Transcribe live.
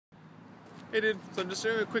Hey dude, so I'm just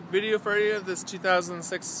doing a quick video for you of this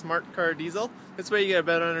 2006 Smart Car Diesel. This way you get a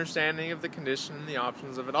better understanding of the condition and the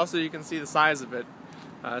options of it. Also you can see the size of it,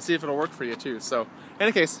 see if it'll work for you too. So, in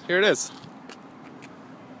any case, here it is.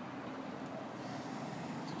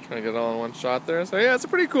 Trying to get it all in one shot there. So yeah, it's a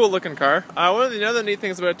pretty cool looking car. One of the other neat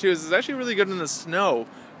things about it too is it's actually really good in the snow.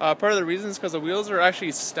 Part of the reason is because the wheels are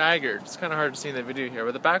actually staggered. It's kind of hard to see in the video here,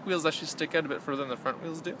 but the back wheels actually stick out a bit further than the front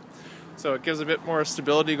wheels do. So it gives a bit more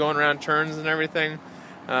stability going around turns and everything.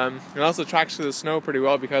 It also tracks through the snow pretty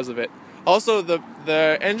well because of it. Also,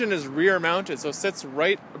 the engine is rear mounted, so it sits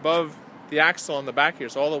right above the axle on the back here.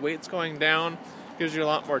 So all the weight's going down, gives you a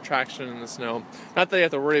lot more traction in the snow. Not that you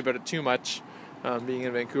have to worry about it too much, being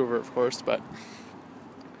in Vancouver, of course, but...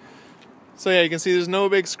 So yeah, you can see there's no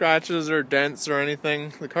big scratches or dents or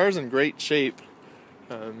anything. The car's in great shape.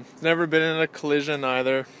 It's never been in a collision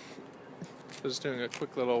either. Just doing a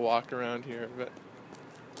quick little walk around here, but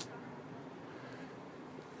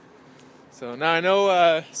so now I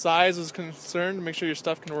know size was concerned to make sure your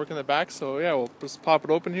stuff can work in the back. So yeah, we'll just pop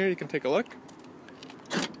it open here. You can take a look.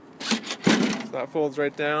 So that folds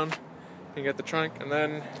right down. You can get the trunk, and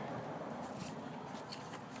then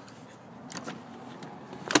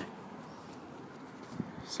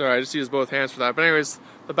sorry, I just used both hands for that. But anyways,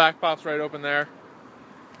 the back pops right open there,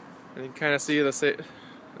 and you can kind of see the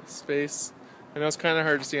space. I know it's kind of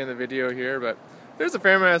hard to see in the video here, but there's a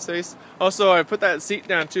fair amount of space. Also, I put that seat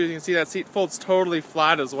down too. You can see that seat folds totally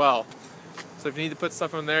flat as well. So if you need to put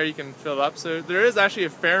stuff on there, you can fill it up. So there is actually a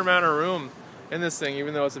fair amount of room in this thing,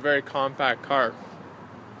 even though it's a very compact car.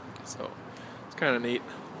 So it's kind of neat.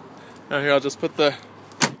 Now here, I'll just pull the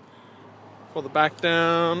back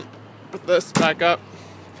down, put this back up.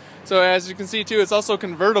 So as you can see too, it's also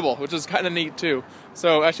convertible, which is kind of neat too.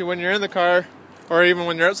 So actually, when you're in the car, or even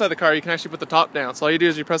when you're outside the car, you can actually put the top down. So all you do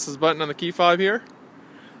is you press this button on the key fob here,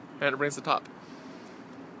 and it brings the top.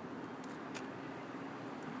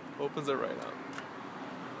 Opens it right up.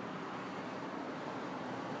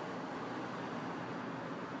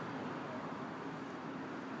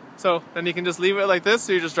 So then you can just leave it like this,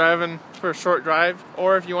 so you're just driving for a short drive.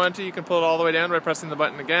 Or if you want to, you can pull it all the way down by pressing the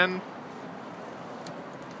button again.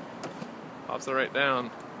 Pops it right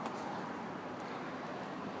down.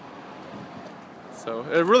 So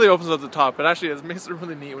it really opens up the top, but actually it makes it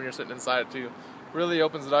really neat when you're sitting inside it too. Really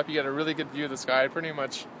opens it up, you get a really good view of the sky, pretty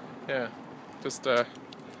much, yeah, just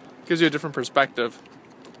gives you a different perspective.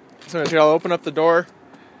 So here, I'll open up the door,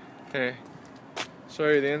 okay, show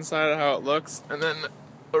you the inside of how it looks, and then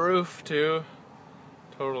the roof too,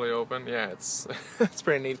 totally open, yeah, it's, it's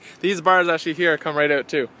pretty neat. These bars actually here come right out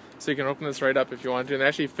too, so you can open this right up if you want to, and they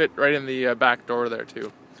actually fit right in the back door there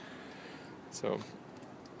too. So.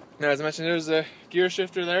 Now, as I mentioned, there's a gear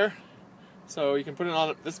shifter there, so you can put it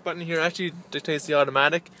on. This button here actually dictates the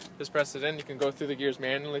automatic. Just press it in. You can go through the gears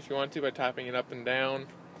manually if you want to by tapping it up and down.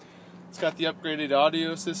 It's got the upgraded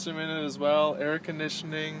audio system in it as well, air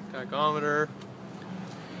conditioning, tachometer.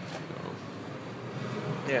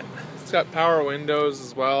 So, yeah, it's got power windows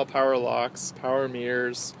as well, power locks, power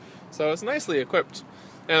mirrors. So it's nicely equipped.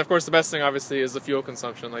 And of course, the best thing obviously is the fuel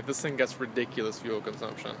consumption. Like, this thing gets ridiculous fuel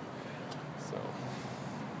consumption. So.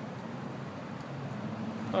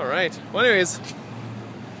 Alright, well anyways,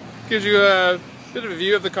 gives you a bit of a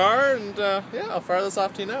view of the car, and yeah, I'll fire this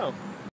off to you now.